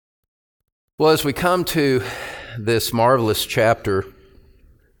Well, as we come to this marvelous chapter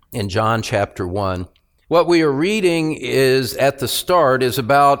in John chapter 1, what we are reading is at the start is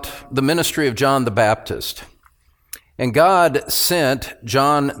about the ministry of John the Baptist. And God sent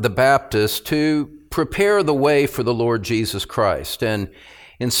John the Baptist to prepare the way for the Lord Jesus Christ. And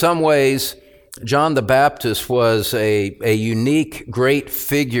in some ways, John the Baptist was a unique, great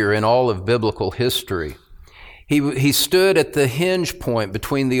figure in all of biblical history. He stood at the hinge point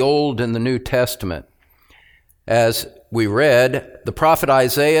between the Old and the New Testament. As we read, the prophet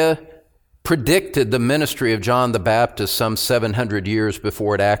Isaiah predicted the ministry of John the Baptist some 700 years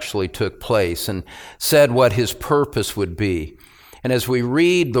before it actually took place and said what his purpose would be. And as we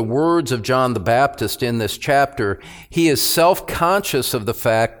read the words of John the Baptist in this chapter, he is self-conscious of the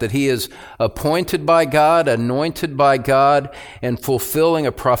fact that he is appointed by God, anointed by God, and fulfilling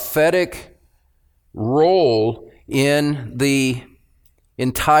a prophetic role in the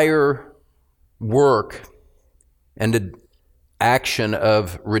entire work and the action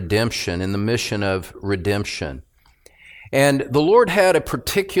of redemption, in the mission of redemption. And the Lord had a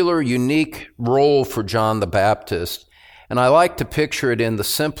particular unique role for John the Baptist, and I like to picture it in the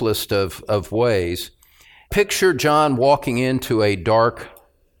simplest of ways. Picture John walking into a dark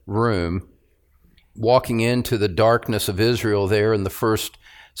room, walking into the darkness of Israel there in the first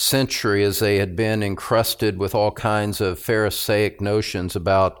century as they had been encrusted with all kinds of Pharisaic notions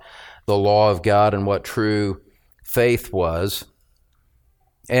about the law of God and what true faith was.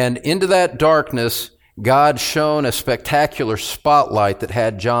 And into that darkness, God shone a spectacular spotlight that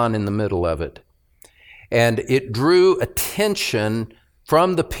had John in the middle of it. And it drew attention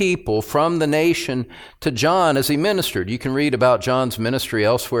from the people, from the nation, to John as he ministered. You can read about John's ministry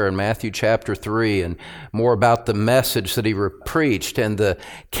elsewhere in Matthew chapter 3 and more about the message that he preached and the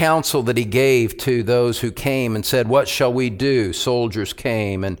counsel that he gave to those who came and said, "What shall we do?" Soldiers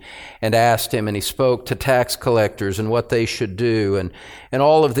came and asked him, and he spoke to tax collectors and what they should do and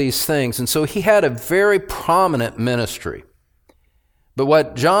all of these things. And so he had a very prominent ministry. But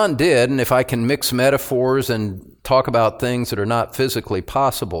what John did, and if I can mix metaphors and talk about things that are not physically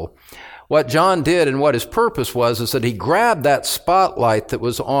possible, what John did and what his purpose was is that he grabbed that spotlight that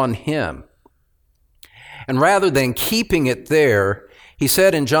was on him. And rather than keeping it there, he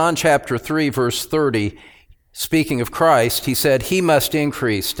said in John chapter 3, verse 30, speaking of Christ, he said, "He must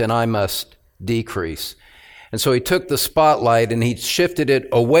increase and I must decrease." And so he took the spotlight and he shifted it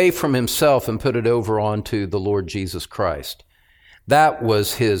away from himself and put it over onto the Lord Jesus Christ. That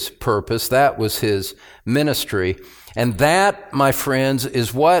was his purpose. That was his ministry. And that, my friends,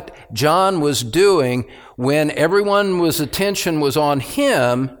 is what John was doing when everyone's attention was on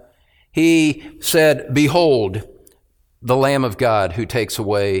him. He said, "Behold, the Lamb of God who takes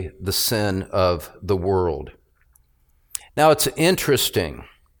away the sin of the world." Now, it's interesting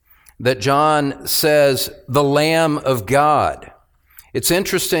that John says, "the Lamb of God." It's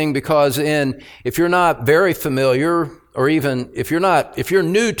interesting because if you're not very familiar, or even if you're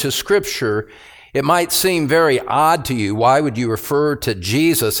new to Scripture, it might seem very odd to you. Why would you refer to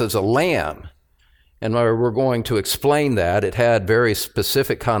Jesus as a lamb? And we're going to explain that. It had very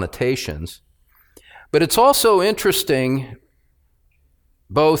specific connotations. But it's also interesting,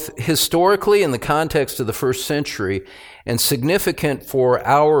 both historically in the context of the first century and significant for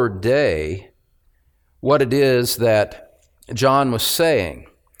our day, what it is that John was saying.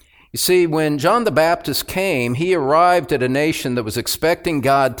 You see, when John the Baptist came, he arrived at a nation that was expecting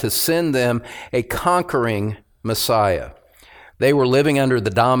God to send them a conquering Messiah. They were living under the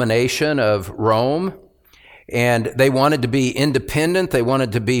domination of Rome, and they wanted to be independent. They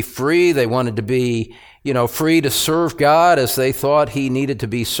wanted to be free. They wanted to be, free to serve God as they thought he needed to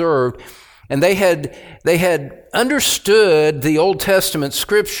be served. And they had understood the Old Testament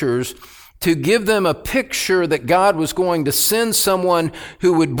scriptures to give them a picture that God was going to send someone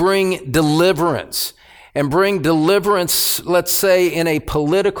who would bring deliverance, let's say, in a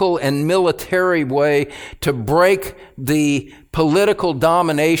political and military way to break the political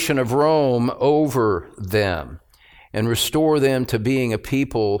domination of Rome over them and restore them to being a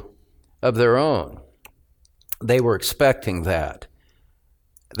people of their own. They were expecting that.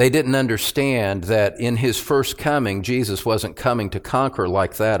 They didn't understand that in his first coming, Jesus wasn't coming to conquer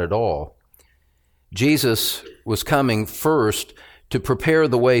like that at all. Jesus was coming first to prepare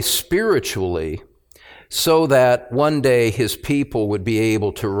the way spiritually so that one day his people would be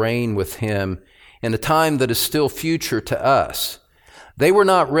able to reign with him in a time that is still future to us. They were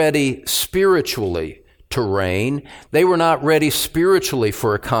not ready spiritually to reign. They were not ready spiritually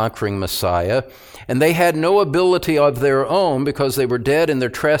for a conquering Messiah. And they had no ability of their own, because they were dead in their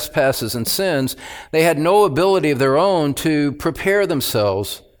trespasses and sins. They had no ability of their own to prepare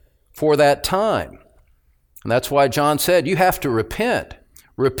themselves for that time. And that's why John said, you have to repent.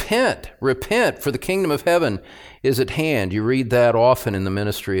 Repent, repent, for the kingdom of heaven is at hand. You read that often in the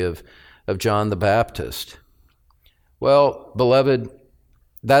ministry of John the Baptist. Well, beloved,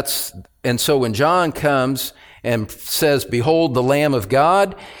 and so when John comes and says, behold the Lamb of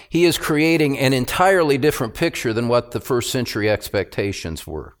God, he is creating an entirely different picture than what the first century expectations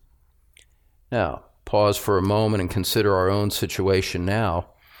were. Now, pause for a moment and consider our own situation now.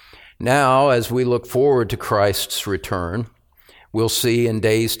 Now, as we look forward to Christ's return, we'll see in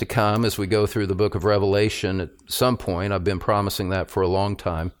days to come as we go through the book of Revelation at some point. I've been promising that for a long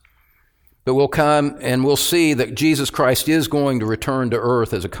time. But we'll come and we'll see that Jesus Christ is going to return to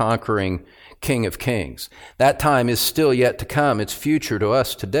earth as a conquering King of Kings. That time is still yet to come. It's future to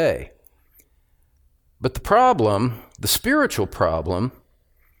us today. But the problem, the spiritual problem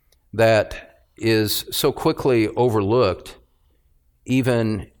that is so quickly overlooked,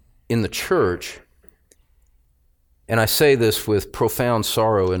 even in the church, and I say this with profound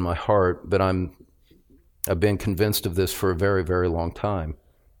sorrow in my heart, but I've been convinced of this for a very, very long time.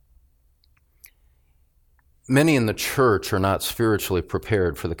 Many in the church are not spiritually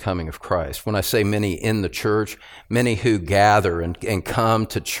prepared for the coming of Christ. When I say many in the church, many who gather and come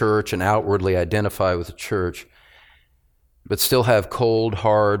to church and outwardly identify with the church, but still have cold,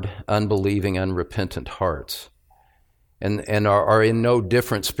 hard, unbelieving, unrepentant hearts. And are in no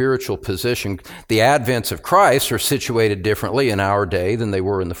different spiritual position. The advents of Christ are situated differently in our day than they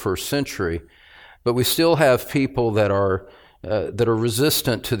were in the first century, but we still have people that are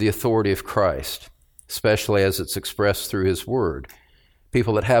resistant to the authority of Christ, especially as it's expressed through His Word.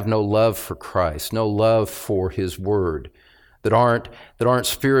 People that have no love for Christ, no love for His Word, that aren't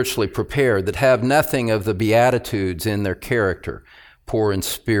spiritually prepared, that have nothing of the Beatitudes in their character: poor in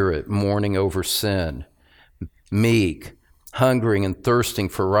spirit, mourning over sin, meek, hungering and thirsting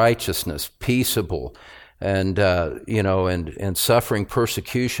for righteousness, peaceable, and suffering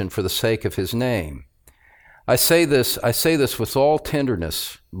persecution for the sake of His name. I say this with all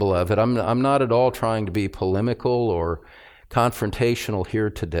tenderness, beloved. I'm not at all trying to be polemical or confrontational here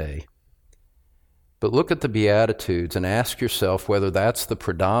today. But look at the Beatitudes and ask yourself whether that's the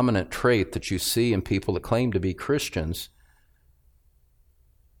predominant trait that you see in people that claim to be Christians.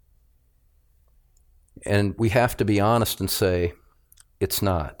 And we have to be honest and say, it's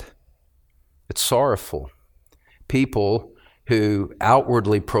not. It's sorrowful. People who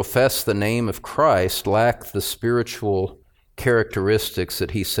outwardly profess the name of Christ lack the spiritual characteristics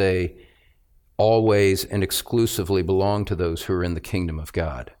that He say always and exclusively belong to those who are in the kingdom of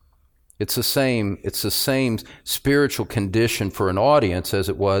God. It's the same spiritual condition for an audience as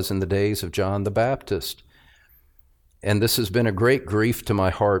it was in the days of John the Baptist. And this has been a great grief to my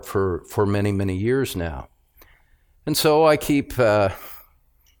heart for many, many years now. And so I keep pointing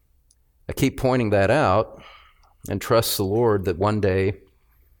that out and trust the Lord that one day,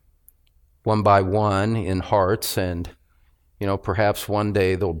 one by one in hearts, and perhaps one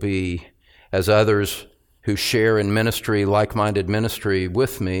day there'll be, as others who share in ministry, like-minded ministry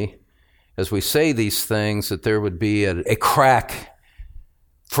with me, as we say these things, that there would be a crack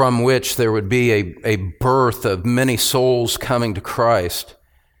from which there would be a birth of many souls coming to Christ.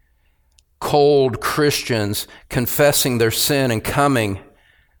 Cold Christians confessing their sin and coming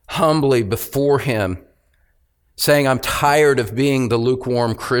humbly before Him, saying, I'm tired of being the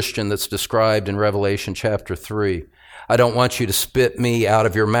lukewarm Christian that's described in Revelation chapter 3. I don't want you to spit me out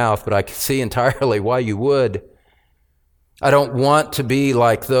of your mouth, but I can see entirely why you would. I don't want to be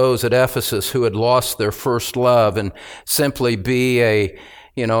like those at Ephesus who had lost their first love and simply be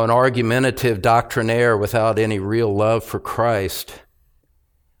an argumentative doctrinaire without any real love for Christ.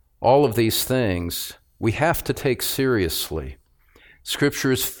 All of these things we have to take seriously.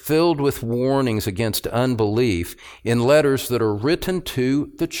 Scripture is filled with warnings against unbelief in letters that are written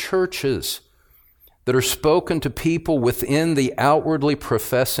to the churches, that are spoken to people within the outwardly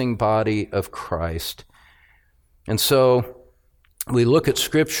professing body of Christ. And so we look at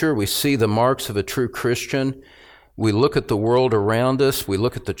Scripture, we see the marks of a true Christian. We look at the world around us, we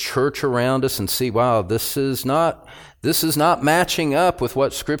look at the church around us and see, wow, this is not matching up with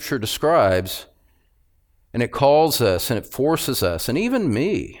what Scripture describes. And it calls us and it forces us, and even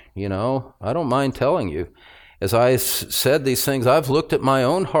me, I don't mind telling you, as I said these things, I've looked at my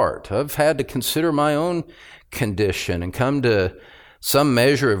own heart. I've had to consider my own condition and come to some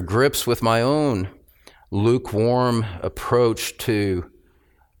measure of grips with my own lukewarm approach to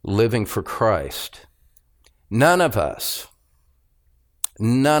living for Christ. None of us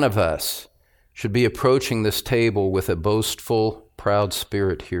should be approaching this table with a boastful, proud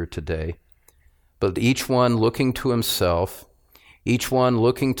spirit here today, but each one looking to himself, each one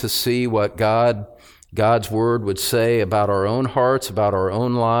looking to see what God's Word would say about our own hearts, about our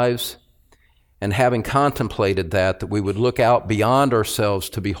own lives, and having contemplated that we would look out beyond ourselves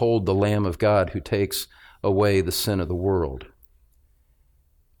to behold the Lamb of God who takes away the sin of the world.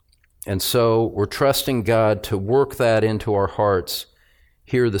 And so we're trusting God to work that into our hearts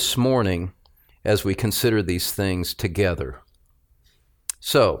here this morning as we consider these things together.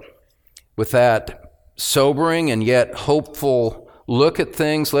 So, with that sobering and yet hopeful look at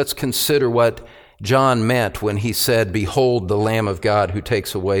things, let's consider what John meant when he said, "Behold the Lamb of God who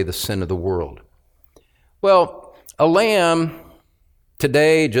takes away the sin of the world." Well, a lamb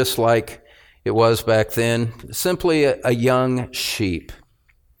today, just like it was back then, simply a young sheep.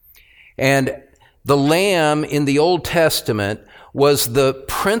 And the lamb in the Old Testament was the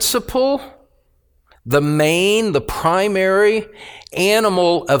principal, the main, the primary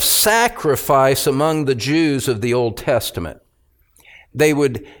animal of sacrifice among the Jews of the Old Testament. They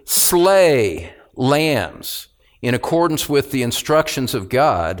would slay lambs in accordance with the instructions of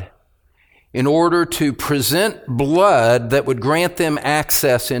God in order to present blood that would grant them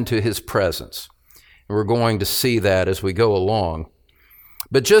access into His presence. And we're going to see that as we go along.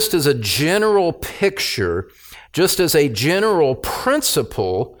 But just as a general picture, just as a general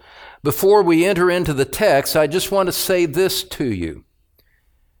principle, before we enter into the text, I just want to say this to you,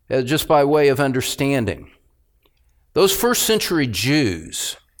 just by way of understanding. Those first century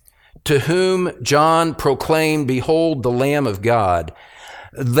Jews to whom John proclaimed, "Behold the Lamb of God,"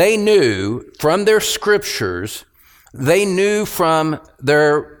 they knew from their scriptures, they knew from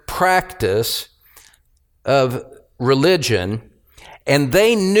their practice of religion, and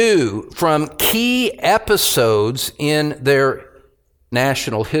they knew from key episodes in their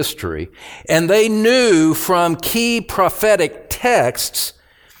national history, and they knew from key prophetic texts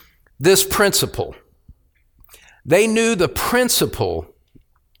this principle. They knew the principle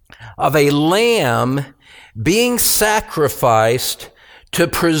of a lamb being sacrificed to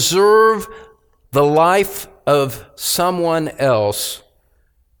preserve the life of someone else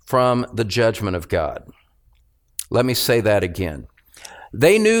from the judgment of God. Let me say that again.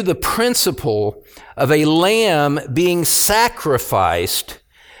 They knew the principle of a lamb being sacrificed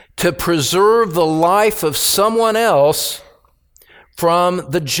to preserve the life of someone else from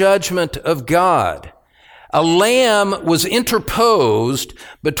the judgment of God. A lamb was interposed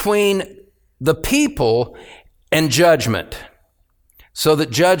between the people and judgment, so that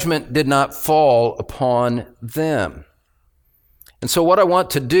judgment did not fall upon them. And so what I want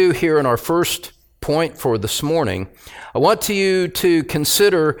to do here in our first point for this morning, I want you to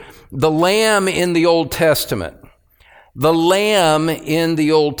consider the lamb in the Old Testament. The lamb in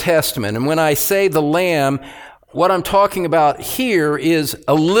the Old Testament. And when I say the lamb, what I'm talking about here is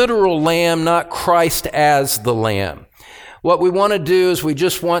a literal lamb, not Christ as the lamb. What we want to do is we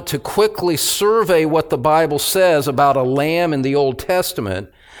just want to quickly survey what the Bible says about a lamb in the Old Testament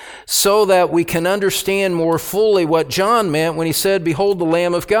so that we can understand more fully what John meant when he said, "Behold the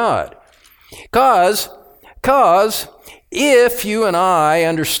Lamb of God." Because if you and I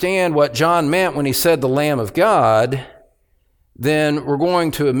understand what John meant when he said the Lamb of God, then we're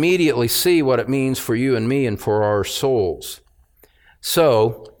going to immediately see what it means for you and me and for our souls.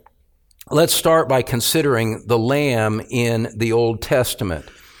 So, let's start by considering the lamb in the Old Testament.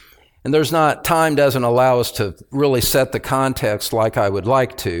 And time doesn't allow us to really set the context like I would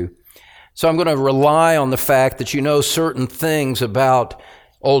like to. So I'm going to rely on the fact that you know certain things about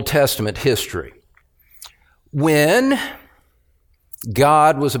Old Testament history. When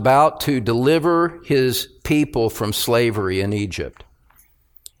God was about to deliver His people from slavery in Egypt,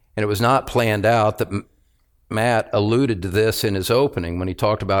 and it was not planned out, that Matt alluded to this in his opening when he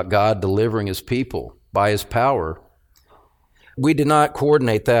talked about God delivering His people by His power. We did not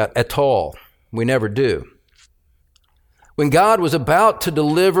coordinate that at all. We never do. When God was about to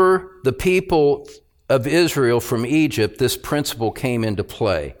deliver the people of Israel from Egypt, this principle came into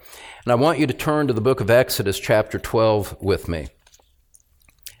play. And I want you to turn to the book of Exodus chapter 12 with me.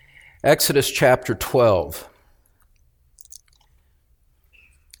 Exodus chapter 12.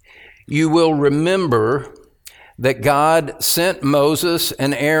 You will remember that God sent Moses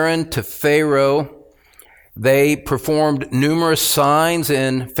and Aaron to Pharaoh. They performed numerous signs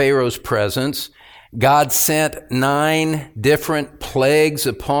in Pharaoh's presence. God sent 9 different plagues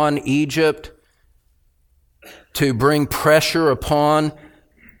upon Egypt to bring pressure upon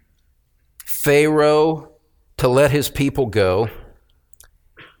Pharaoh to let his people go.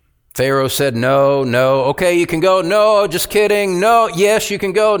 Pharaoh said, no, okay, you can go, no, just kidding, no, yes, you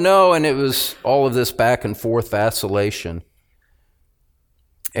can go, no, and it was all of this back and forth vacillation.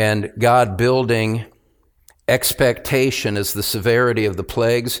 And God building expectation as the severity of the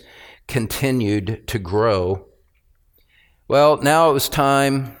plagues continued to grow. Well, now it was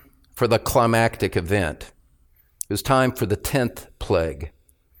time for the climactic event. It was time for the 10th plague.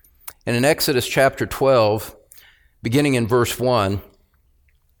 And in Exodus chapter 12, beginning in verse 1,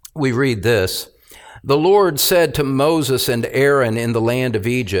 we read this: "The Lord said to Moses and Aaron in the land of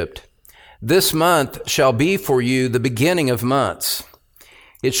Egypt, 'This month shall be for you the beginning of months.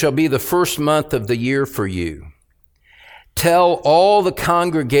 It shall be the first month of the year for you. Tell all the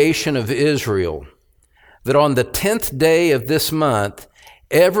congregation of Israel that on the 10th day of this month,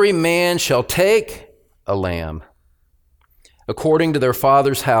 every man shall take a lamb, according to their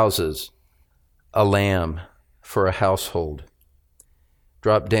fathers' houses, a lamb for a household.'"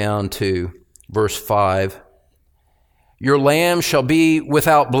 Drop down to verse 5. "Your lamb shall be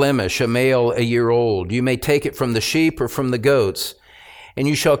without blemish, a male a year old. You may take it from the sheep or from the goats, and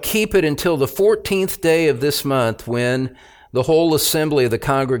you shall keep it until the 14th day of this month, when the whole assembly of the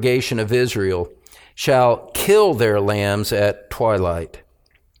congregation of Israel shall kill their lambs at twilight.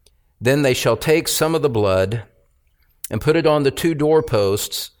 Then they shall take some of the blood and put it on the 2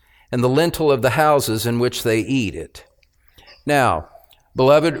 doorposts and the lintel of the houses in which they eat it." Now,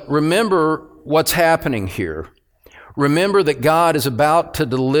 beloved, remember what's happening here. Remember that God is about to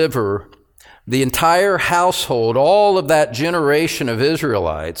deliver the entire household, all of that generation of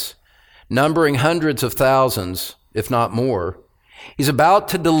Israelites, numbering hundreds of thousands, if not more. He's about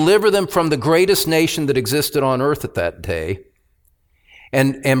to deliver them from the greatest nation that existed on earth at that day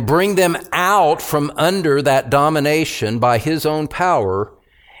and bring them out from under that domination by his own power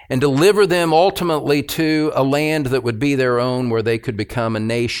and deliver them ultimately to a land that would be their own, where they could become a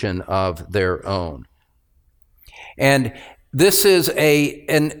nation of their own. And this is a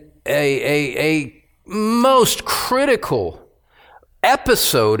most critical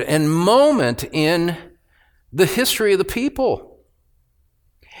episode and moment in the history of the people.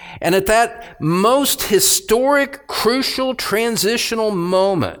 And at that most historic, crucial, transitional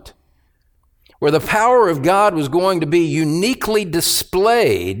moment, where the power of God was going to be uniquely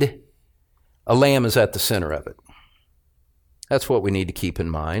displayed, a lamb is at the center of it. That's what we need to keep in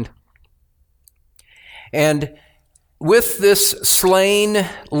mind. And with this slain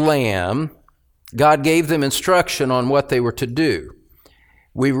lamb, God gave them instruction on what they were to do.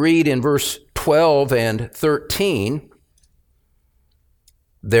 We read in verse 12 and 13,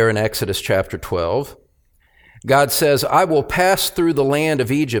 there in Exodus chapter 12, God says, "I will pass through the land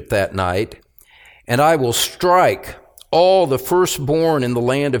of Egypt that night, and I will strike all the firstborn in the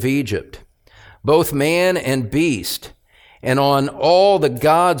land of Egypt, both man and beast. And on all the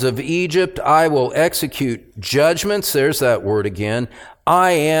gods of Egypt I will execute judgments." There's that word again.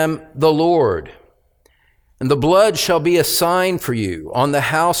 "I am the Lord. And the blood shall be a sign for you on the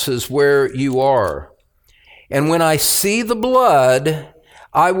houses where you are. And when I see the blood,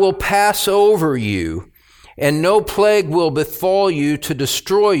 I will pass over you, and no plague will befall you to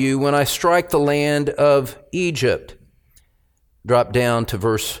destroy you when I strike the land of Egypt." Drop down to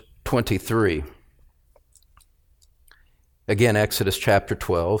verse 23. Again, Exodus chapter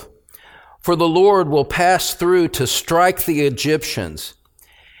 12. "For the Lord will pass through to strike the Egyptians.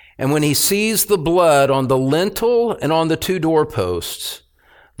 And when he sees the blood on the lintel and on the 2 doorposts,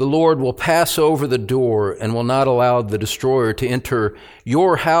 the Lord will pass over the door and will not allow the destroyer to enter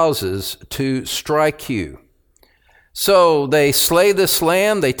your houses to strike you." So they slay this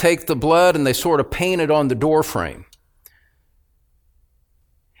lamb, they take the blood, and they sort of paint it on the door frame.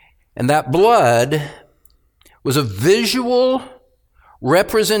 And that blood was a visual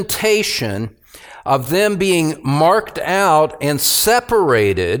representation of them being marked out and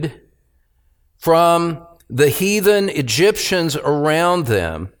separated from the heathen Egyptians around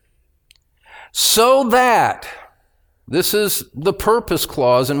them, so that, this is the purpose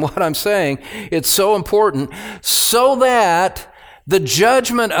clause in what I'm saying, it's so important, so that the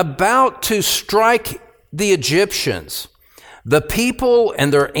judgment about to strike the Egyptians, the people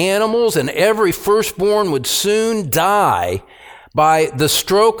and their animals and every firstborn would soon die by the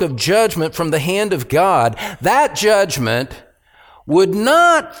stroke of judgment from the hand of God. That judgment would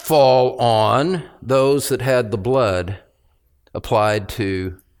not fall on those that had the blood applied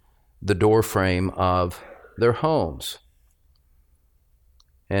to the doorframe of their homes.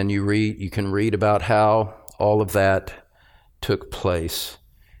 And you can read about how all of that took place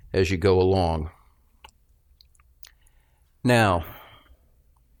as you go along. Now,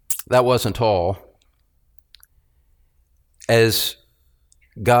 that wasn't all. As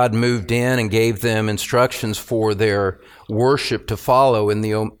God moved in and gave them instructions for their worship to follow in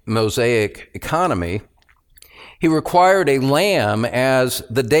the Mosaic economy, He required a lamb as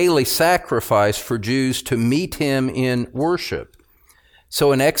the daily sacrifice for Jews to meet him in worship.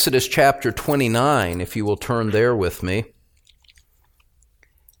 So in Exodus chapter 29, if you will turn there with me,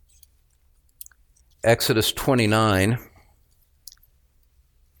 Exodus 29.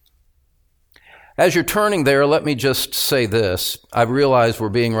 As you're turning there, let me just say this. I realize we're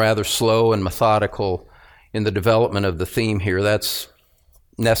being rather slow and methodical in the development of the theme here. That's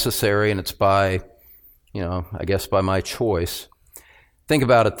necessary, and it's by, I guess by my choice. Think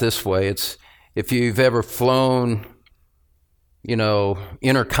about it this way. It's if you've ever flown,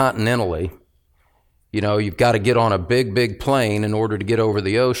 intercontinentally, you've got to get on a big, big plane in order to get over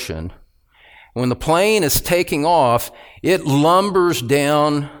the ocean. When the plane is taking off, it lumbers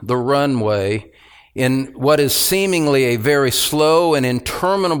down the runway in what is seemingly a very slow and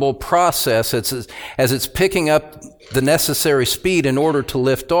interminable process as it's picking up the necessary speed in order to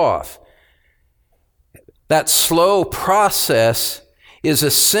lift off. That slow process is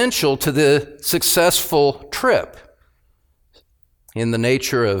essential to the successful trip. In the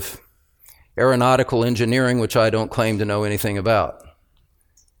nature of aeronautical engineering, which I don't claim to know anything about.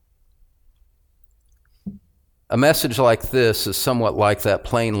 A message like this is somewhat like that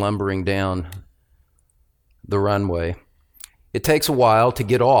plane lumbering down the runway. It takes a while to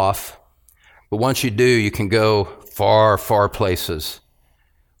get off, but once you do, you can go far, far places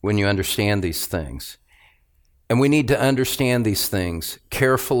when you understand these things. And we need to understand these things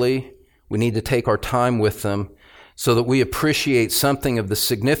carefully. We need to take our time with them so that we appreciate something of the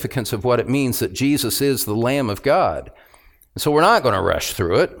significance of what it means that Jesus is the Lamb of God. And so we're not going to rush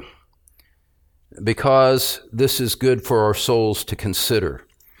through it because this is good for our souls to consider.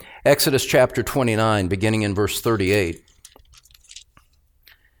 Exodus chapter 29, beginning in verse 38.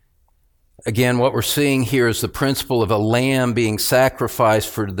 Again, what we're seeing here is the principle of a lamb being sacrificed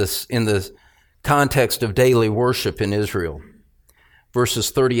for this in the context of daily worship in Israel. Verses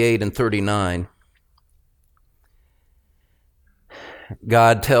 38 and 39.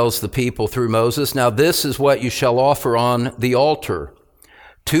 God tells the people through Moses, "Now this is what you shall offer on the altar.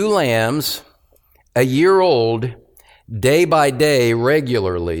 2 lambs, a year old, day by day,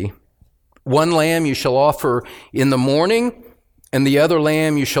 regularly. 1 lamb you shall offer in the morning, and the other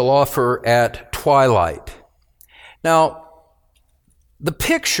lamb you shall offer at twilight." Now, the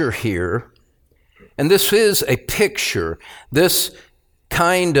picture here, and this is a picture, this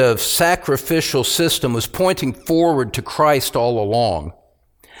kind of sacrificial system was pointing forward to Christ all along.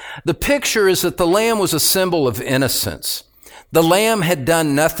 The picture is that the lamb was a symbol of innocence. The lamb had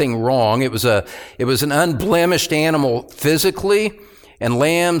done nothing wrong. It was an unblemished animal physically, and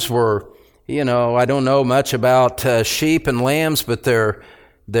lambs were, I don't know much about sheep and lambs, but they're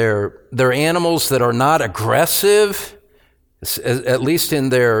animals that are not aggressive, at least in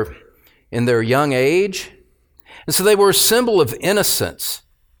their young age. And so they were a symbol of innocence.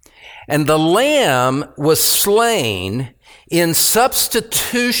 And the lamb was slain in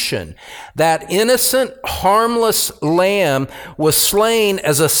substitution. That innocent, harmless lamb was slain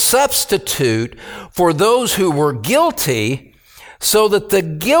as a substitute for those who were guilty so that the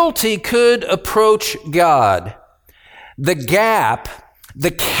guilty could approach God. The gap,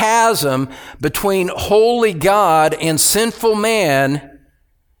 the chasm between holy God and sinful man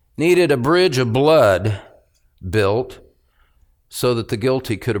needed a bridge of blood built so that the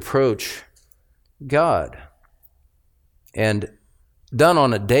guilty could approach God. And done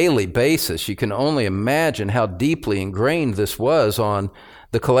on a daily basis, you can only imagine how deeply ingrained this was on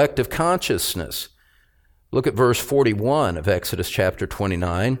the collective consciousness. Look at verse 41 of Exodus chapter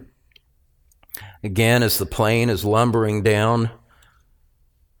 29. Again, as the plane is lumbering down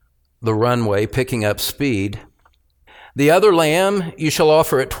the runway, picking up speed, "The other lamb you shall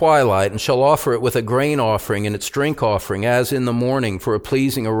offer at twilight, and shall offer it with a grain offering and its drink offering, as in the morning, for a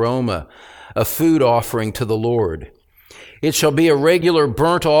pleasing aroma, a food offering to the Lord. It shall be a regular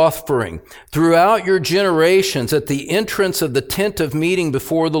burnt offering throughout your generations at the entrance of the tent of meeting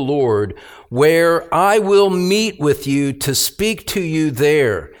before the Lord, where I will meet with you to speak to you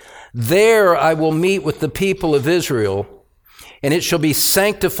there. There I will meet with the people of Israel, and it shall be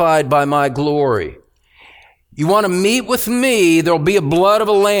sanctified by my glory." You want to meet with me, there'll be a blood of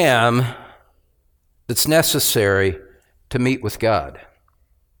a lamb that's necessary to meet with God.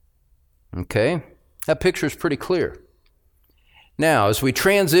 Okay? That picture is pretty clear. Now, as we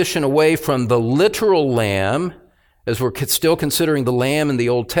transition away from the literal lamb, as we're still considering the lamb in the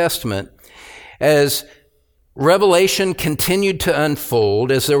Old Testament, as Revelation continued to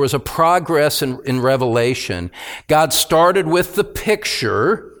unfold, as there was a progress in Revelation, God started with the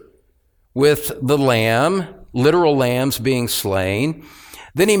picture, with the lamb, literal lambs being slain.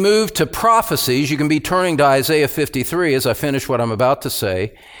 Then he moved to prophecies. You can be turning to Isaiah 53 as I finish what I'm about to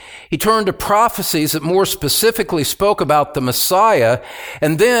say. He turned to prophecies that more specifically spoke about the Messiah.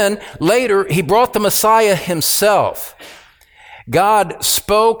 And then later, he brought the Messiah himself. God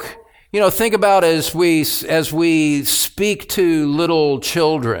spoke, think about as we speak to little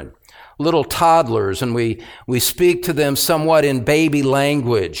children, little toddlers, and we speak to them somewhat in baby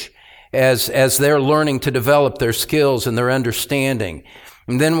language as they're learning to develop their skills and their understanding.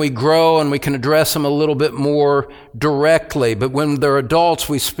 And then we grow and we can address them a little bit more directly. But when they're adults,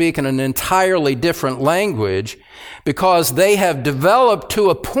 we speak in an entirely different language because they have developed to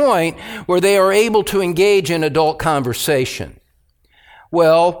a point where they are able to engage in adult conversation.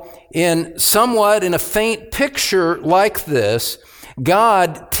 Well, in a faint picture like this,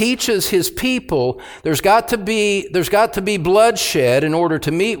 God teaches his people there's got to be bloodshed in order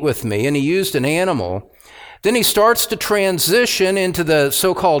to meet with me, and he used an animal. Then he starts to transition into the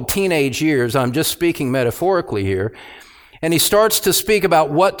so-called teenage years. I'm just speaking metaphorically here. And he starts to speak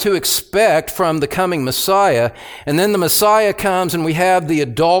about what to expect from the coming Messiah. And then the Messiah comes and we have the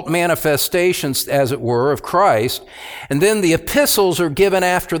adult manifestations, as it were, of Christ. And then the epistles are given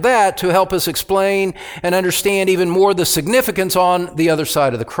after that to help us explain and understand even more the significance on the other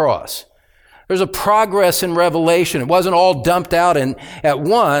side of the cross. There's a progress in revelation. It wasn't all dumped out at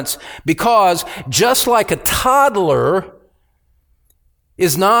once because just like a toddler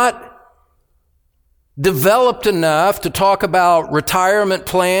is not developed enough to talk about retirement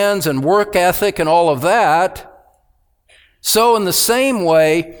plans and work ethic and all of that, so in the same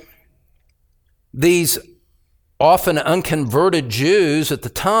way, these often unconverted Jews at the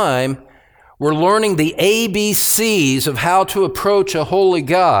time were learning the ABCs of how to approach a holy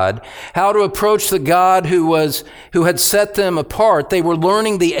God, how to approach the God who had set them apart. They were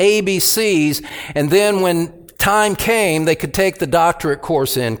learning the ABCs, and then when time came, they could take the doctorate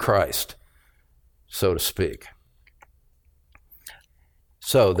course in Christ, so to speak.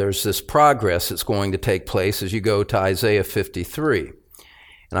 So there's this progress that's going to take place as you go to Isaiah 53.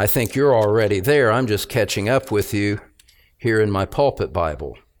 And I think you're already there. I'm just catching up with you here in my pulpit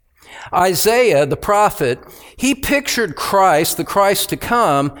Bible. Isaiah, the prophet, he pictured Christ, the Christ to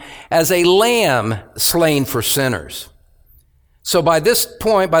come, as a lamb slain for sinners. So by this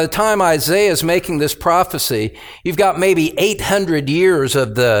point, by the time Isaiah is making this prophecy, you've got maybe 800 years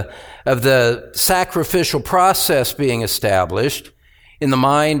of the sacrificial process being established in the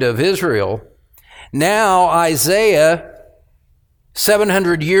mind of Israel. Now Isaiah,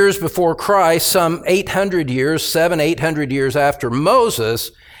 700 years before Christ, some 800 years after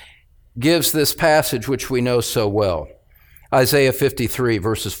Moses, gives this passage which we know so well. Isaiah 53,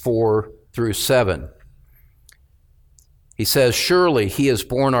 verses 4 through 7. He says, "Surely he has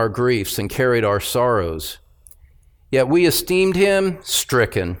borne our griefs and carried our sorrows. Yet we esteemed him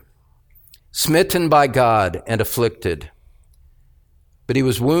stricken, smitten by God, and afflicted. But he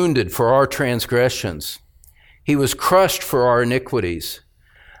was wounded for our transgressions. He was crushed for our iniquities.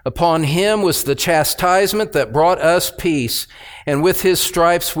 Upon him was the chastisement that brought us peace, and with his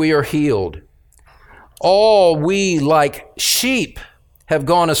stripes we are healed. All we like sheep have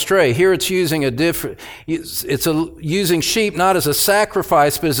gone astray." Here it's using using sheep not as a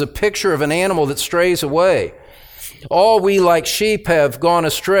sacrifice, but as a picture of an animal that strays away. "All we like sheep have gone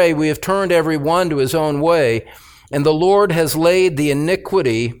astray. We have turned every one to his own way, and the Lord has laid the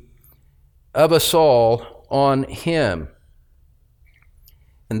iniquity of us all on him."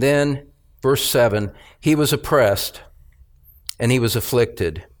 And then, verse 7, "He was oppressed, and he was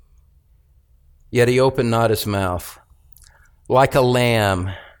afflicted, yet he opened not his mouth. Like a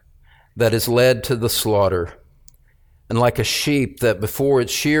lamb that is led to the slaughter, and like a sheep that before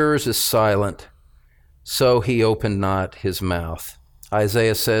its shearers is silent, so he opened not his mouth."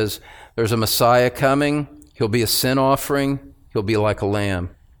 Isaiah says there's a Messiah coming. He'll be a sin offering. He'll be like a lamb.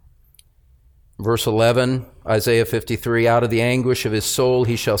 Verse 11, Isaiah 53, "Out of the anguish of his soul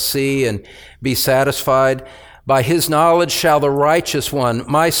he shall see and be satisfied. By his knowledge shall the righteous one,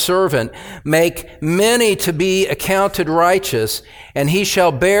 my servant, make many to be accounted righteous, and he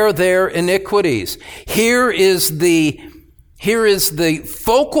shall bear their iniquities." Here is the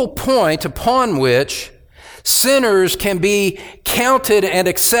focal point upon which sinners can be counted and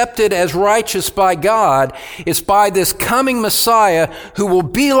accepted as righteous by God. It's by this coming Messiah who will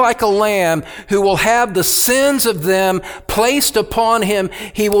be like a lamb, who will have the sins of them placed upon him.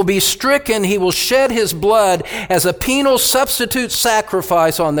 He will be stricken. He will shed his blood as a penal substitute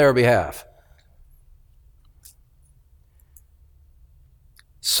sacrifice on their behalf.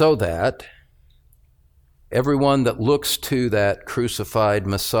 So that everyone that looks to that crucified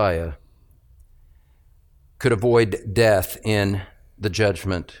Messiah could avoid death in the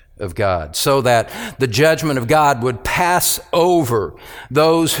judgment of God, so that the judgment of God would pass over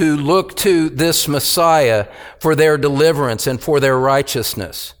those who look to this Messiah for their deliverance and for their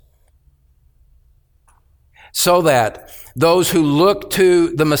righteousness. So that those who look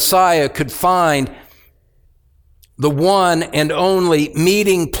to the Messiah could find the one and only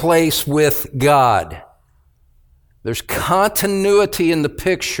meeting place with God. There's continuity in the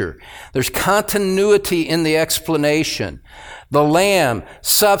picture. There's continuity in the explanation. The lamb,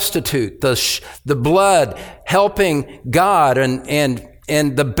 substitute, the blood helping God and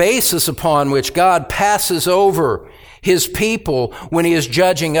the basis upon which God passes over his people when he is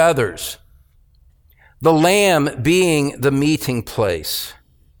judging others. The lamb being the meeting place.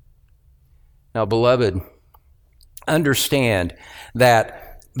 Now, beloved, understand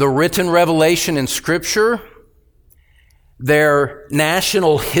that the written revelation in Scripture, their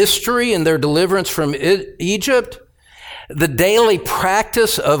national history and their deliverance from Egypt, the daily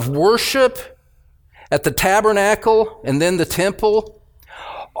practice of worship at the tabernacle and then the temple,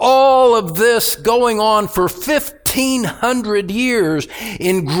 all of this going on for 1,500 years,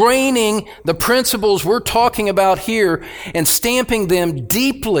 ingraining the principles we're talking about here and stamping them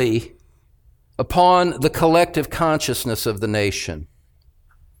deeply upon the collective consciousness of the nation.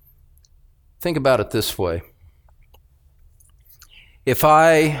 Think about it this way. If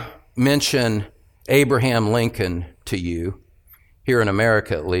I mention Abraham Lincoln to you, here in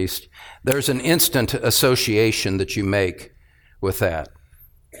America at least, there's an instant association that you make with that.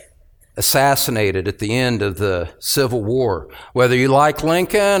 Assassinated at the end of the Civil War. Whether you like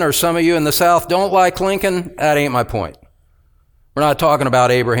Lincoln or some of you in the South don't like Lincoln, that ain't my point. We're not talking about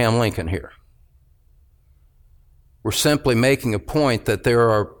Abraham Lincoln here. We're simply making a point that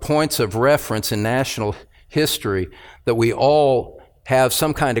there are points of reference in national history that we all have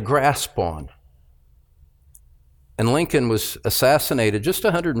some kind of grasp on. And Lincoln was assassinated just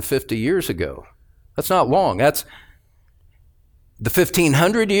 150 years ago. That's not long. That's the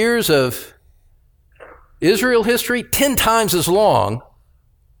 1,500 years of Israel history, 10 times as long.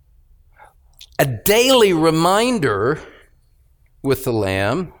 A daily reminder with the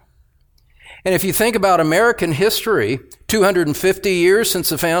Lamb. And if you think about American history, 250 years since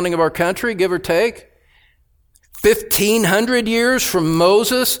the founding of our country, give or take, 1,500 years from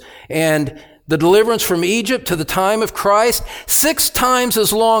Moses and the deliverance from Egypt to the time of Christ, 6 times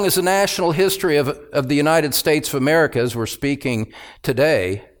as long as the national history of the United States of America as we're speaking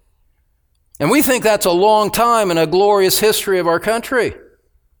today. And we think that's a long time in a glorious history of our country.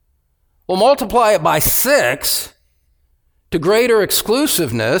 Well, multiply it by 6 to greater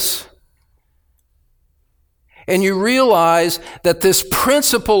exclusiveness, and you realize that this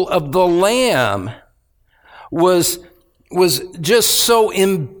principle of the Lamb was just so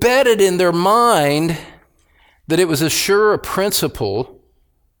embedded in their mind that it was as sure a principle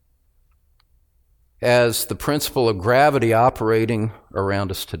as the principle of gravity operating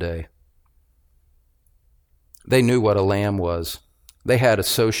around us today. They knew what a lamb was. They had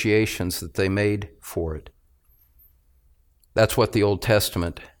associations that they made for it. That's what the Old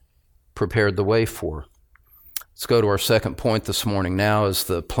Testament prepared the way for. Let's go to our second point this morning now as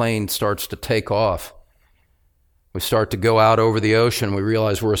the plane starts to take off. We start to go out over the ocean. We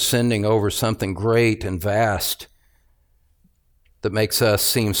realize we're ascending over something great and vast that makes us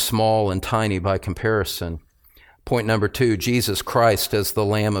seem small and tiny by comparison. Point number 2, Jesus Christ as the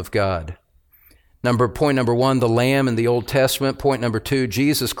Lamb of God. Point number 1, the Lamb in the Old Testament. Point number 2,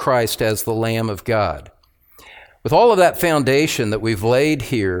 Jesus Christ as the Lamb of God. With all of that foundation that we've laid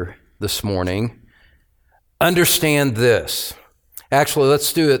here this morning, understand this. Actually,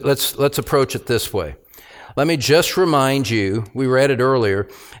 let's do it. Let's approach it this way. Let me just remind you, we read it earlier,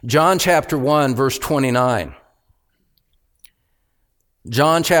 John chapter 1, verse 29.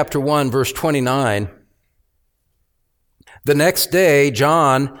 John chapter 1, verse 29. The next day,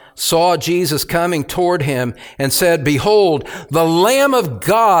 John saw Jesus coming toward him and said, "Behold, the Lamb of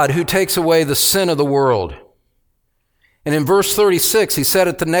God who takes away the sin of the world." And in verse 36, he said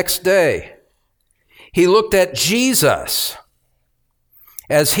it the next day. He looked at Jesus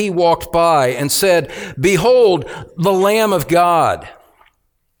as he walked by and said, "Behold, the Lamb of God."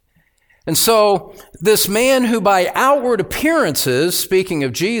 And so this man who by outward appearances, speaking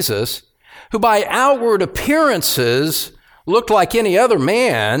of Jesus, who by outward appearances looked like any other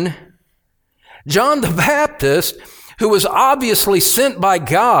man, John the Baptist, who was obviously sent by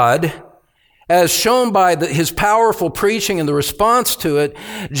God, as shown by his powerful preaching and the response to it,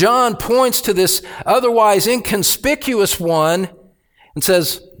 John points to this otherwise inconspicuous one and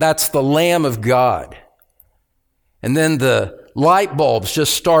says, that's the Lamb of God. And then the light bulbs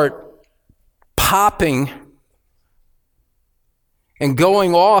just start popping and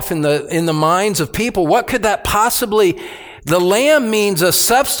going off in the minds of people. What could that possibly? The lamb means a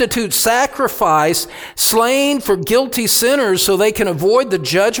substitute sacrifice slain for guilty sinners so they can avoid the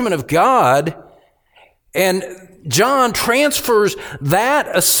judgment of God. And John transfers that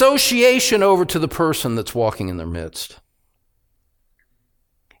association over to the person that's walking in their midst.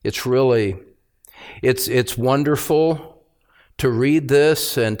 It's wonderful to read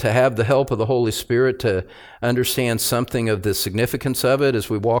this and to have the help of the Holy Spirit to understand something of the significance of it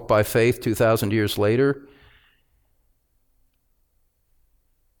as we walk by faith 2,000 years later.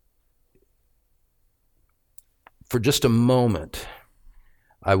 For just a moment,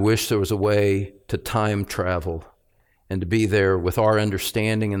 I wish there was a way to time travel and to be there with our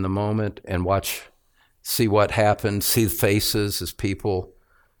understanding in the moment and see what happened, see the faces as people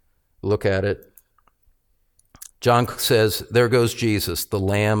look at it. John says, there goes Jesus, the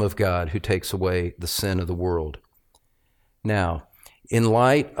Lamb of God who takes away the sin of the world. Now, in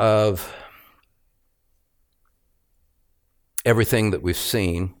light of everything that we've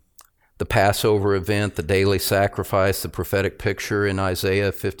seen, the Passover event, the daily sacrifice, the prophetic picture in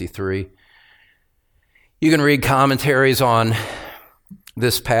Isaiah 53, you can read commentaries on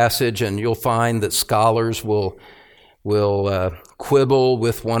this passage and you'll find that scholars will quibble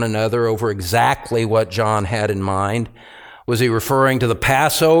with one another over exactly what John had in mind. Was he referring to the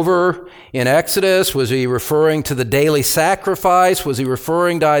Passover in Exodus? Was he referring to the daily sacrifice? Was he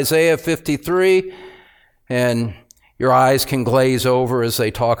referring to Isaiah 53? And your eyes can glaze over as they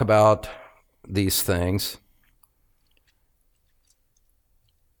talk about these things.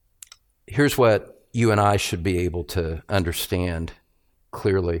 Here's what you and I should be able to understand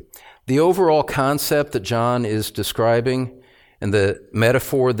clearly. The overall concept that John is describing and the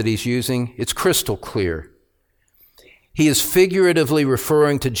metaphor that he's using, it's crystal clear. He is figuratively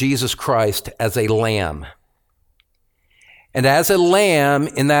referring to Jesus Christ as a lamb. And as a lamb,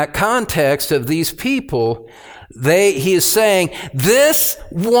 in that context of these people, he is saying, this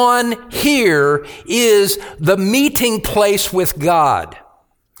one here is the meeting place with God.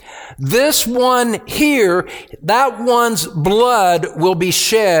 This one here, that one's blood will be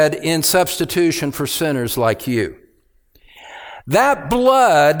shed in substitution for sinners like you. That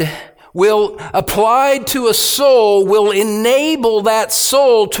blood will, applied to a soul, will enable that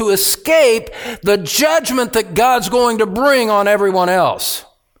soul to escape the judgment that God's going to bring on everyone else,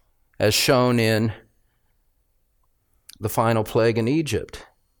 as shown in the final plague in Egypt.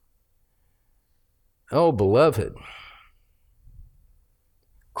 Oh, beloved,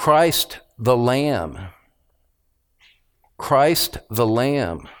 Christ the Lamb. Christ the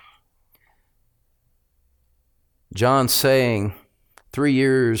Lamb. John saying 3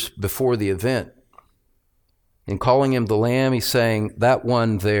 years before the event, in calling him the Lamb, he's saying that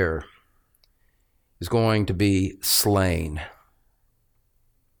one there is going to be slain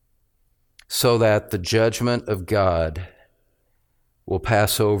so that the judgment of God will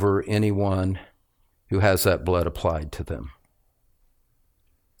pass over anyone who has that blood applied to them.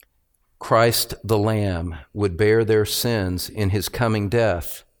 Christ the Lamb would bear their sins in his coming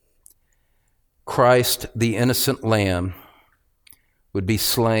death. Christ the innocent Lamb would be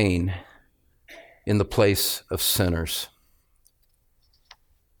slain in the place of sinners.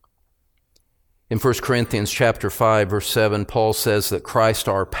 In 1 Corinthians chapter 5, verse 7, Paul says that Christ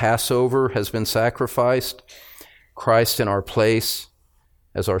our Passover has been sacrificed, Christ in our place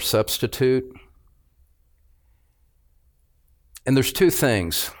as our substitute. And there's two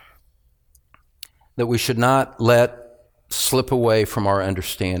things that we should not let slip away from our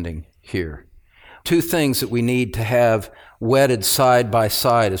understanding here. Two things that we need to have wedded side by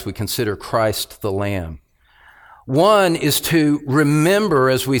side as we consider Christ the Lamb. One is to remember,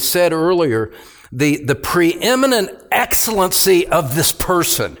 as we said earlier, the preeminent excellency of this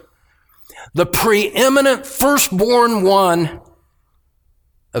person, the preeminent firstborn one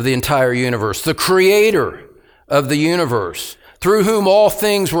of the entire universe, the creator of the universe, through whom all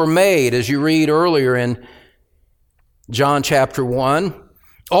things were made, as you read earlier in John chapter 1.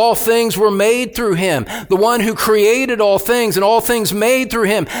 All things were made through him. The one who created all things and all things made through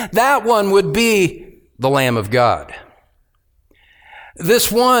him, that one would be the Lamb of God.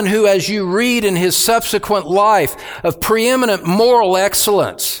 This one who, as you read in his subsequent life, of preeminent moral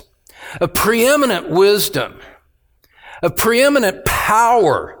excellence, of preeminent wisdom, of preeminent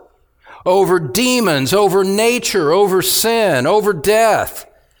power over demons, over nature, over sin, over death,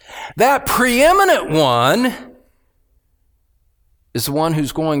 that preeminent one is the one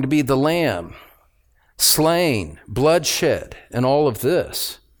who's going to be the Lamb, slain, bloodshed, and all of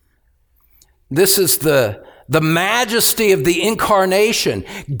this. This is the the majesty of the incarnation,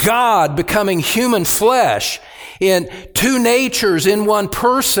 God becoming human flesh in two natures in one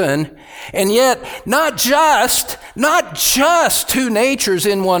person, and yet not just two natures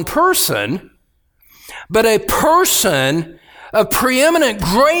in one person, but a person of preeminent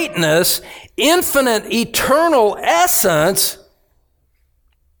greatness, infinite, eternal essence,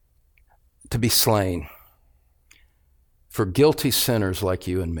 to be slain for guilty sinners like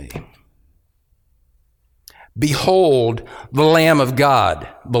you and me. Behold the Lamb of God,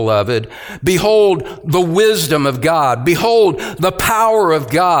 beloved. Behold the wisdom of God. Behold the power of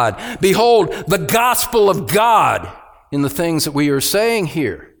God. Behold the gospel of God in the things that we are saying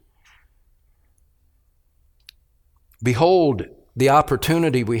here. Behold the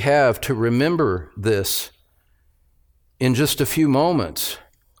opportunity we have to remember this in just a few moments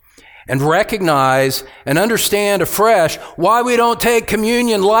and recognize and understand afresh why we don't take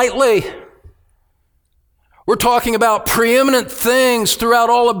communion lightly. We're talking about preeminent things throughout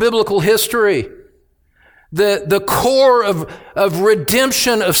all of biblical history. The core of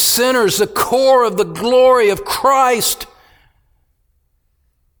redemption of sinners, the core of the glory of Christ.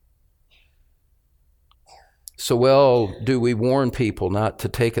 So well do we warn people not to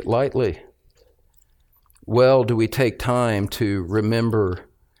take it lightly. Well do we take time to remember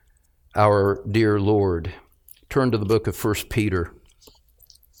our dear Lord. Turn to the book of 1 Peter.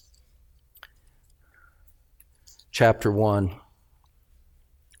 Chapter 1.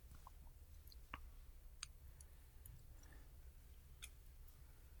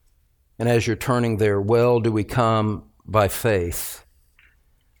 And as you're turning there, well do we come by faith.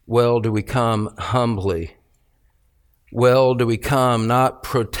 Well do we come humbly. Well do we come not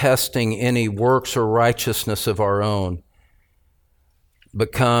protesting any works or righteousness of our own,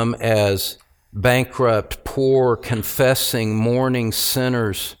 but come as bankrupt, poor, confessing, mourning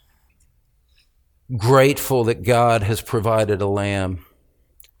sinners, grateful that God has provided a lamb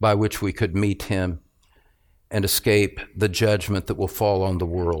by which we could meet him and escape the judgment that will fall on the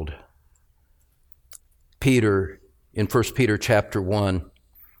world. Peter, in 1 Peter chapter 1,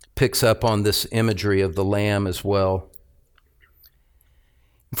 picks up on this imagery of the lamb as well.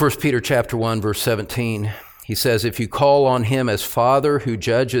 In 1 Peter chapter 1, verse 17, he says, if you call on him as Father who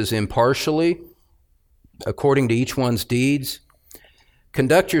judges impartially, according to each one's deeds,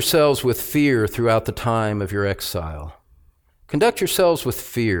 conduct yourselves with fear throughout the time of your exile. Conduct yourselves with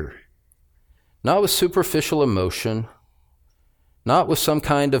fear, not with superficial emotion, not with some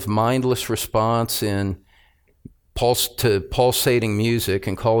kind of mindless response to pulsating music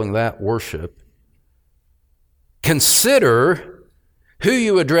and calling that worship. Consider who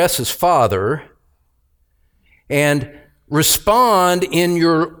you address as Father and respond in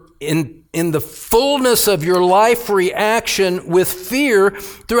the fullness of your life reaction with fear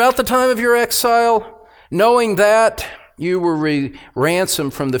throughout the time of your exile, knowing that you were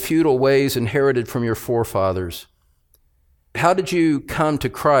ransomed from the futile ways inherited from your forefathers. How did you come to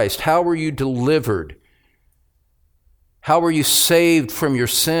Christ? How were you delivered? How were you saved from your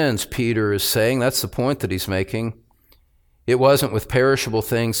sins, Peter is saying. That's the point that he's making. It wasn't with perishable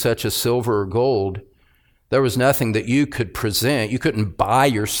things such as silver or gold. There was nothing that you could present. You couldn't buy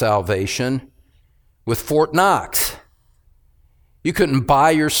your salvation with Fort Knox. You couldn't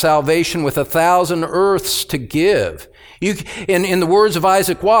buy your salvation with 1,000 earths to give. In the words of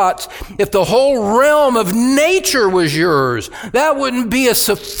Isaac Watts, if the whole realm of nature was yours, that wouldn't be a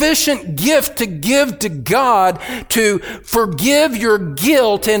sufficient gift to give to God to forgive your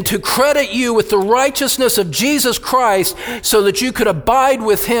guilt and to credit you with the righteousness of Jesus Christ so that you could abide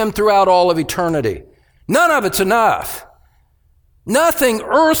with him throughout all of eternity. None of it's enough. Nothing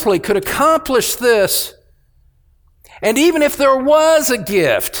earthly could accomplish this. And even if there was a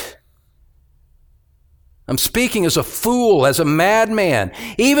gift, I'm speaking as a fool, as a madman.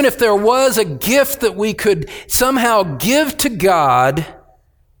 Even if there was a gift that we could somehow give to God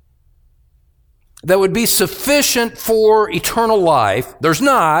that would be sufficient for eternal life, there's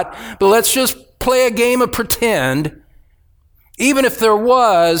not, but let's just play a game of pretend. Even if there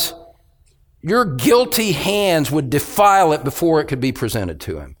was, your guilty hands would defile it before it could be presented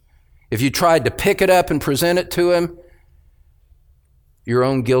to him. If you tried to pick it up and present it to him, your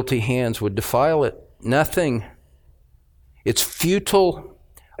own guilty hands would defile it. Nothing. It's futile.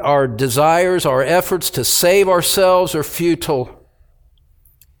 Our desires, our efforts to save ourselves are futile.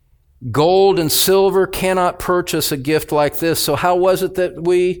 Gold and silver cannot purchase a gift like this. So how was it that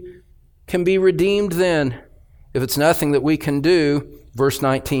we can be redeemed then? If it's nothing that we can do, verse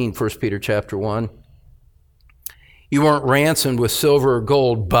 19, 1 Peter chapter 1. You weren't ransomed with silver or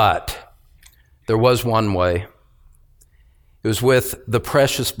gold, but there was one way. It was with the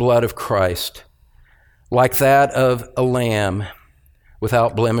precious blood of Christ, like that of a lamb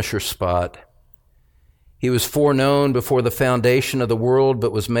without blemish or spot. He was foreknown before the foundation of the world,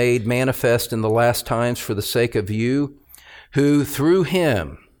 but was made manifest in the last times for the sake of you, who through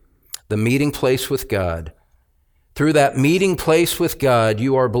him, the meeting place with God, through that meeting place with God,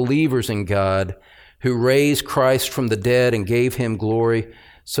 you are believers in God, who raised Christ from the dead and gave him glory,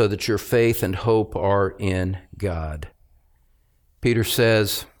 so that your faith and hope are in God. Peter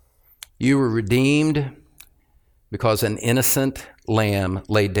says, you were redeemed because an innocent lamb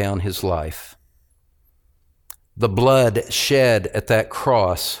laid down his life. The blood shed at that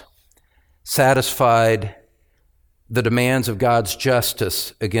cross satisfied the demands of God's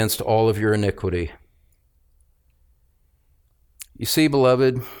justice against all of your iniquity. You see,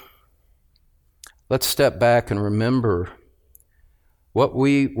 beloved, let's step back and remember what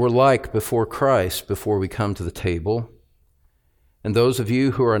we were like before Christ, before we come to the table. And those of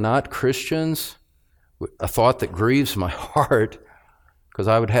you who are not Christians, a thought that grieves my heart, because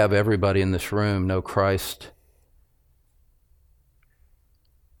I would have everybody in this room know Christ.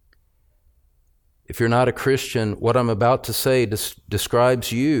 If you're not a Christian, what I'm about to say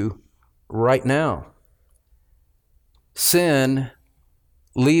describes you right now. Sin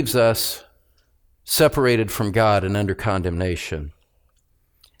leaves us separated from God and under condemnation.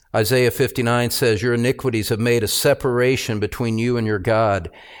 Isaiah 59 says, your iniquities have made a separation between you and your God,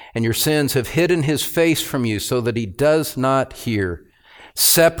 and your sins have hidden his face from you so that he does not hear.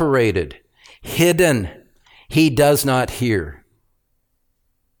 Separated, hidden, he does not hear.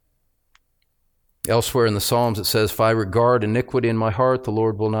 Elsewhere in the Psalms it says, if I regard iniquity in my heart, the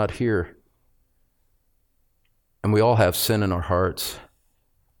Lord will not hear. And we all have sin in our hearts.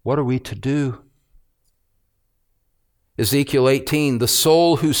 What are we to do? Ezekiel 18, the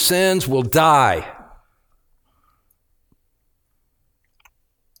soul who sins will die.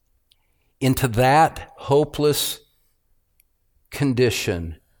 Into that hopeless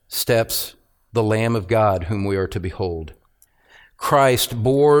condition steps the Lamb of God whom we are to behold. Christ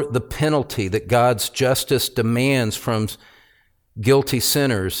bore the penalty that God's justice demands from guilty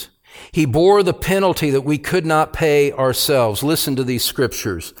sinners. He bore the penalty that we could not pay ourselves. Listen to these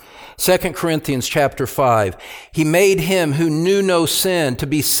scriptures. 2 Corinthians chapter 5. He made him who knew no sin to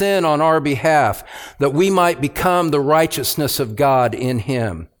be sin on our behalf, that we might become the righteousness of God in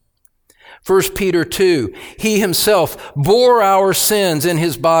him. 1 Peter 2. He himself bore our sins in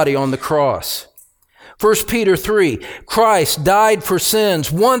his body on the cross. 1 Peter 3, Christ died for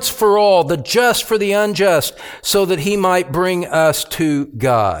sins once for all, the just for the unjust, so that he might bring us to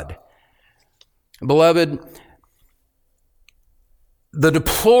God. Beloved, the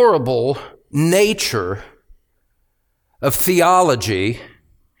deplorable nature of theology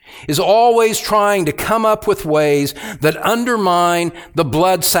is always trying to come up with ways that undermine the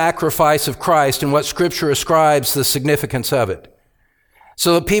blood sacrifice of Christ and what Scripture ascribes the significance of it.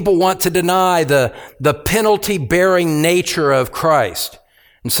 So that people want to deny the penalty-bearing nature of Christ.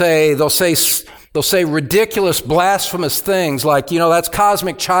 And they'll say ridiculous, blasphemous things like, that's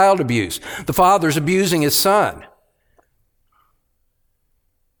cosmic child abuse. The father's abusing his son.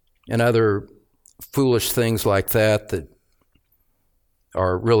 And other foolish things like that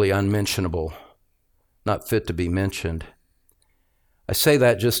are really unmentionable, not fit to be mentioned. I say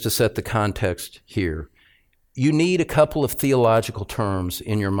that just to set the context here. You need a couple of theological terms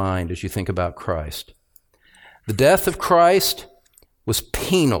in your mind as you think about Christ. The death of Christ was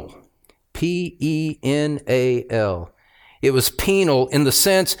penal. P-E-N-A-L. It was penal in the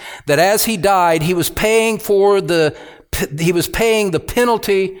sense that as he died, he was paying the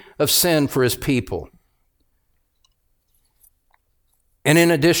penalty of sin for his people. And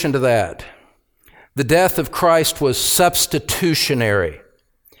in addition to that, the death of Christ was substitutionary,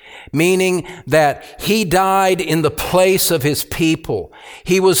 meaning that he died in the place of his people.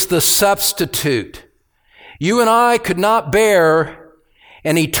 He was the substitute. You and I could not bear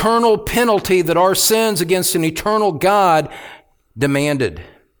an eternal penalty that our sins against an eternal God demanded.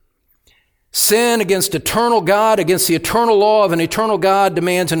 Sin against eternal God, against the eternal law of an eternal God,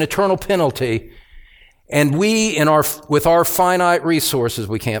 demands an eternal penalty. And we, with our finite resources,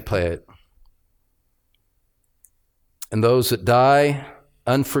 we can't pay it. And those that die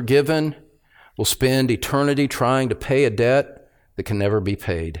unforgiven will spend eternity trying to pay a debt that can never be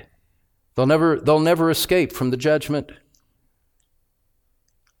paid. They'll never escape from the judgment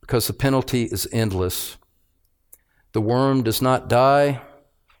because the penalty is endless. The worm does not die.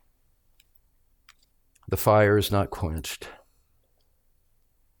 The fire is not quenched.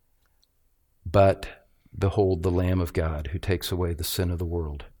 But behold the Lamb of God who takes away the sin of the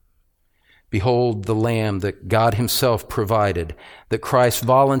world. Behold the Lamb that God himself provided, that Christ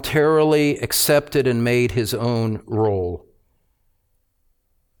voluntarily accepted and made his own role.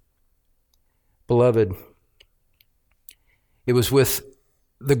 Beloved, it was with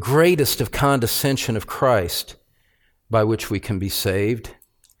the greatest of condescension of Christ by which we can be saved.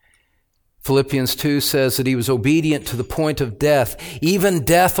 Philippians 2 says that he was obedient to the point of death, even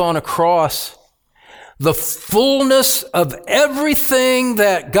death on a cross. The fullness of everything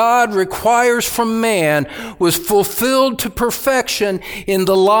that God requires from man was fulfilled to perfection in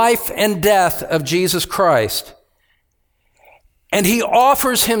the life and death of Jesus Christ. And he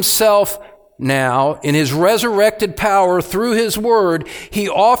offers himself now in his resurrected power through his word. He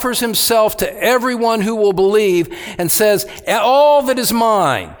offers himself to everyone who will believe and says, all that is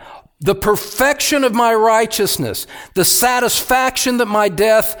mine, the perfection of my righteousness, the satisfaction that my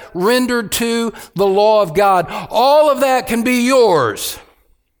death rendered to the law of God, all of that can be yours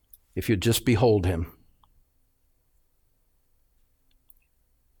if you just behold him.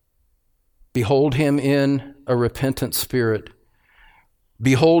 Behold him in a repentant spirit.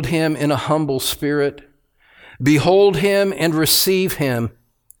 Behold him in a humble spirit. Behold him and receive him.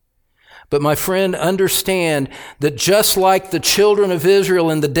 But my friend, understand that just like the children of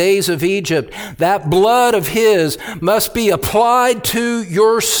Israel in the days of Egypt, that blood of his must be applied to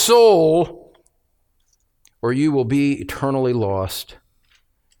your soul, or you will be eternally lost.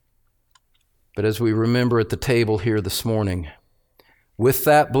 But as we remember at the table here this morning, with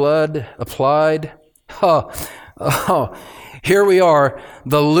that blood applied, here we are,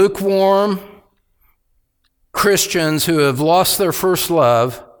 the lukewarm Christians who have lost their first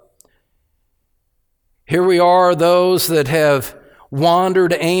love. Here we are, those that have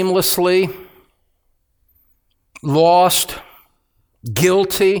wandered aimlessly, lost,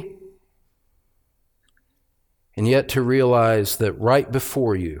 guilty, and yet to realize that right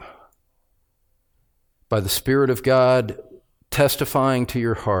before you, by the Spirit of God testifying to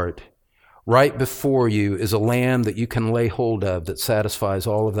your heart, right before you is a lamb that you can lay hold of that satisfies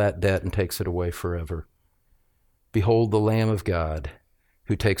all of that debt and takes it away forever. Behold the Lamb of God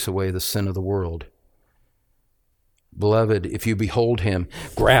who takes away the sin of the world. Beloved, if you behold him,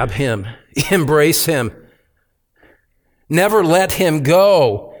 grab him, embrace him. Never let him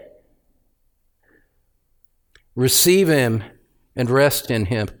go. Receive him and rest in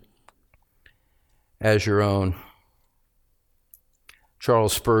him as your own.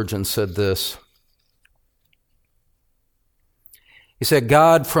 Charles Spurgeon said this. He said,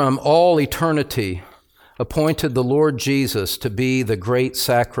 God from all eternity appointed the Lord Jesus to be the great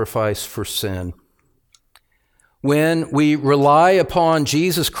sacrifice for sin. When we rely upon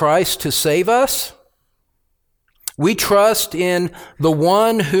Jesus Christ to save us, we trust in the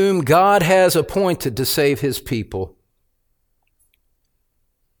one whom God has appointed to save his people.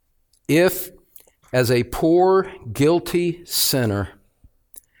 If, as a poor, guilty sinner,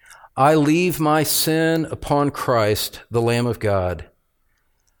 I leave my sin upon Christ, the Lamb of God,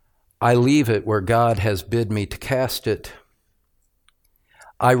 I leave it where God has bid me to cast it.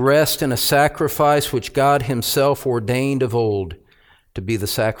 I rest in a sacrifice which God himself ordained of old to be the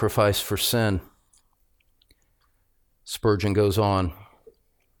sacrifice for sin. Spurgeon goes on,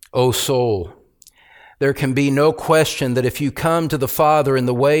 O soul, there can be no question that if you come to the Father in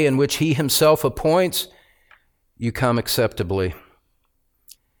the way in which he himself appoints, you come acceptably.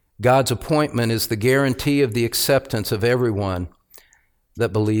 God's appointment is the guarantee of the acceptance of everyone that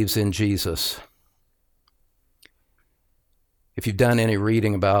believes in Jesus. If you've done any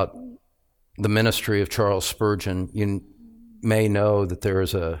reading about the ministry of Charles Spurgeon, you may know that there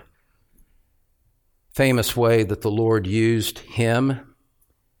is a famous way that the Lord used him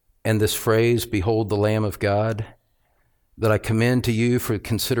and this phrase, behold the Lamb of God, that I commend to you for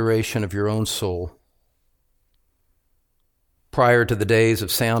consideration of your own soul. Prior to the days of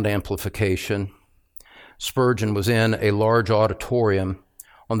sound amplification, Spurgeon was in a large auditorium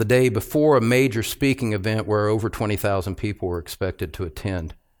on the day before a major speaking event where over 20,000 people were expected to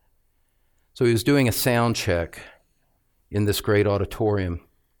attend. So he was doing a sound check in this great auditorium,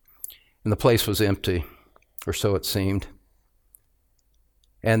 and the place was empty, or so it seemed.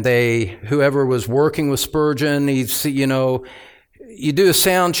 And whoever was working with Spurgeon, you do a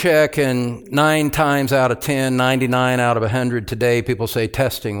sound check, and 9 times out of 10, 99 out of 100 today, people say,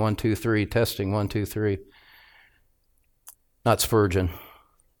 testing, 1, 2, 3, testing, 1, 2, 3. Not Spurgeon.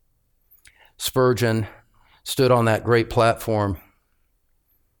 Spurgeon stood on that great platform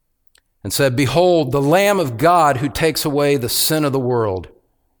and said, behold, the Lamb of God who takes away the sin of the world.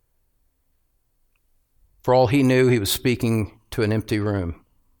 For all he knew, he was speaking to an empty room.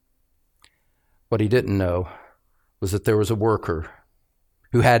 What he didn't know was that there was a worker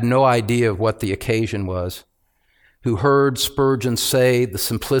who had no idea of what the occasion was, who heard Spurgeon say the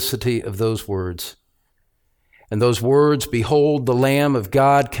simplicity of those words. And those words, "Behold, the Lamb of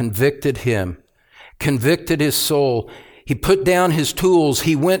God," convicted him, convicted his soul. He put down his tools.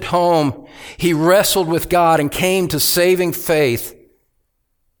 He went home. He wrestled with God and came to saving faith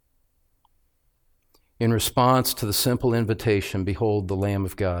in response to the simple invitation, "Behold, the Lamb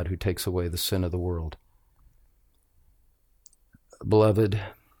of God who takes away the sin of the world." Beloved,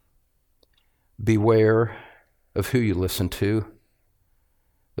 beware of who you listen to,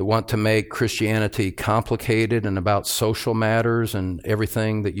 that want to make Christianity complicated and about social matters and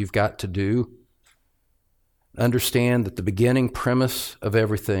everything that you've got to do. Understand that the beginning premise of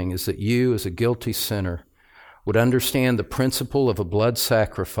everything is that you, as a guilty sinner, would understand the principle of a blood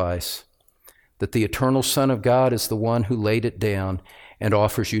sacrifice, that the eternal Son of God is the one who laid it down and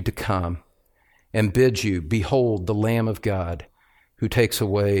offers you to come and bids you, "Behold the Lamb of God who takes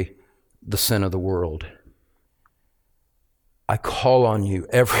away the sin of the world." I call on you,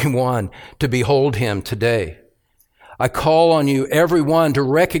 everyone, to behold him today. I call on you, everyone, to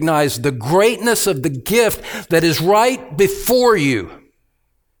recognize the greatness of the gift that is right before you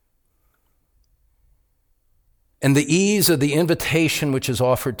and the ease of the invitation which is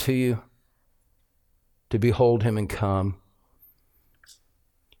offered to you to behold him and come.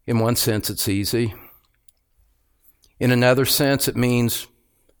 In one sense, it's easy. In another sense, it means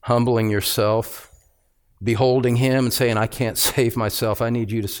humbling yourself, beholding him and saying, "I can't save myself. I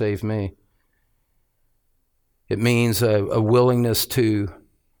need you to save me." It means a willingness to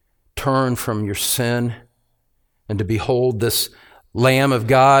turn from your sin and to behold this Lamb of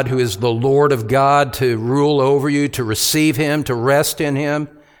God who is the Lord of God, to rule over you, to receive him, to rest in him.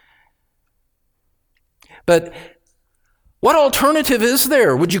 But what alternative is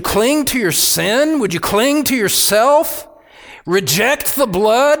there? Would you cling to your sin? Would you cling to yourself? Reject the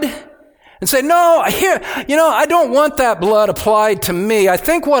blood? And say, "No, I don't want that blood applied to me. I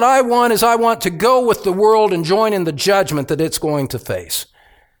think what I want is I want to go with the world and join in the judgment that it's going to face."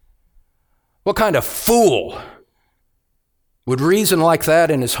 What kind of fool would reason like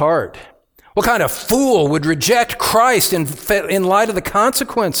that in his heart? What kind of fool would reject Christ in light of the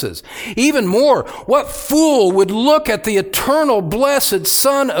consequences? Even more, what fool would look at the eternal, blessed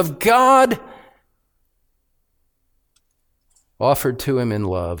Son of God offered to him in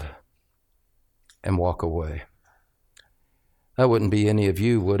love and walk away? That wouldn't be any of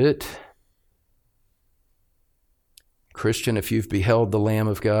you, would it? Christian, if you've beheld the Lamb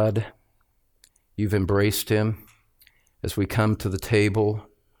of God, you've embraced him. As we come to the table,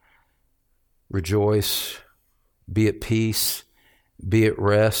 rejoice, be at peace, be at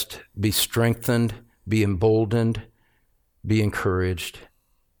rest, be strengthened, be emboldened, be encouraged.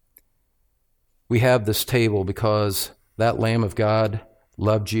 We have this table because that Lamb of God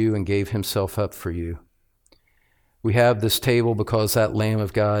loved you and gave himself up for you. We have this table because that Lamb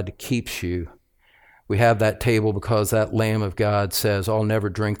of God keeps you. We have that table because that Lamb of God says, "I'll never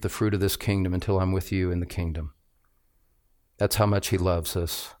drink the fruit of this kingdom until I'm with you in the kingdom." That's how much he loves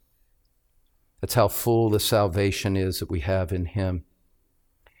us. That's how full the salvation is that we have in him.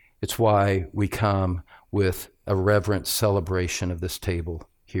 It's why we come with a reverent celebration of this table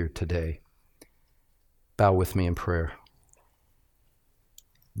here today. Bow with me in prayer.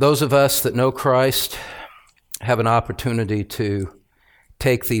 Those of us that know Christ have an opportunity to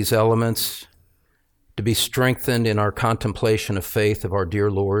take these elements, to be strengthened in our contemplation of faith of our dear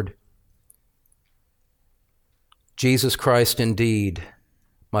Lord. Jesus Christ indeed,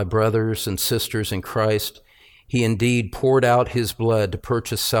 my brothers and sisters in Christ, he indeed poured out his blood to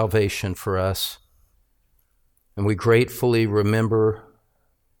purchase salvation for us. And we gratefully remember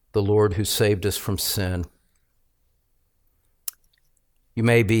the Lord who saved us from sin. You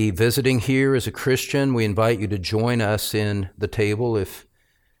may be visiting here as a Christian. We invite you to join us in the table if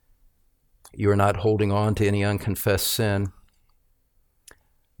you are not holding on to any unconfessed sin.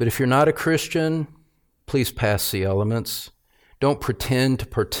 But if you're not a Christian, please pass the elements. Don't pretend to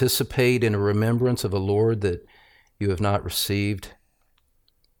participate in a remembrance of a Lord that you have not received.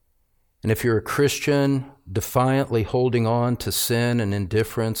 And if you're a Christian, defiantly holding on to sin and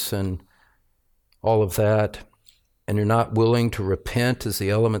indifference and all of that, and you're not willing to repent as the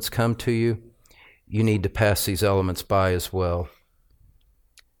elements come to you, you need to pass these elements by as well.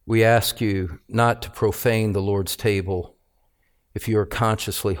 We ask you not to profane the Lord's table if you are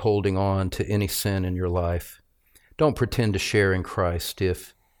consciously holding on to any sin in your life. Don't pretend to share in Christ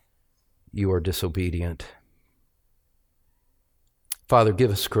if you are disobedient. Father,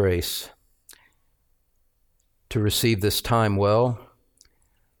 give us grace to receive this time well.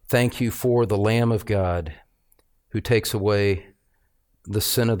 Thank you for the Lamb of God who takes away the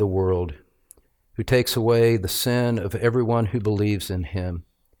sin of the world, who takes away the sin of everyone who believes in him.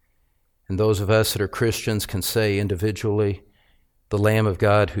 And those of us that are Christians can say individually, the Lamb of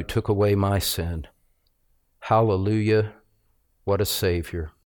God who took away my sin. Hallelujah, what a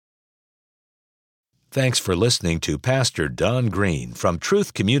Savior. Thanks for listening to Pastor Don Green from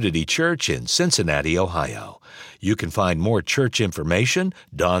Truth Community Church in Cincinnati, Ohio. You can find more church information,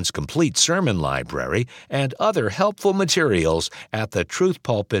 Don's complete sermon library, and other helpful materials at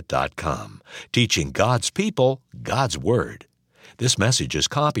thetruthpulpit.com, teaching God's people God's Word. This message is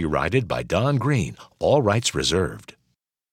copyrighted by Don Green, all rights reserved.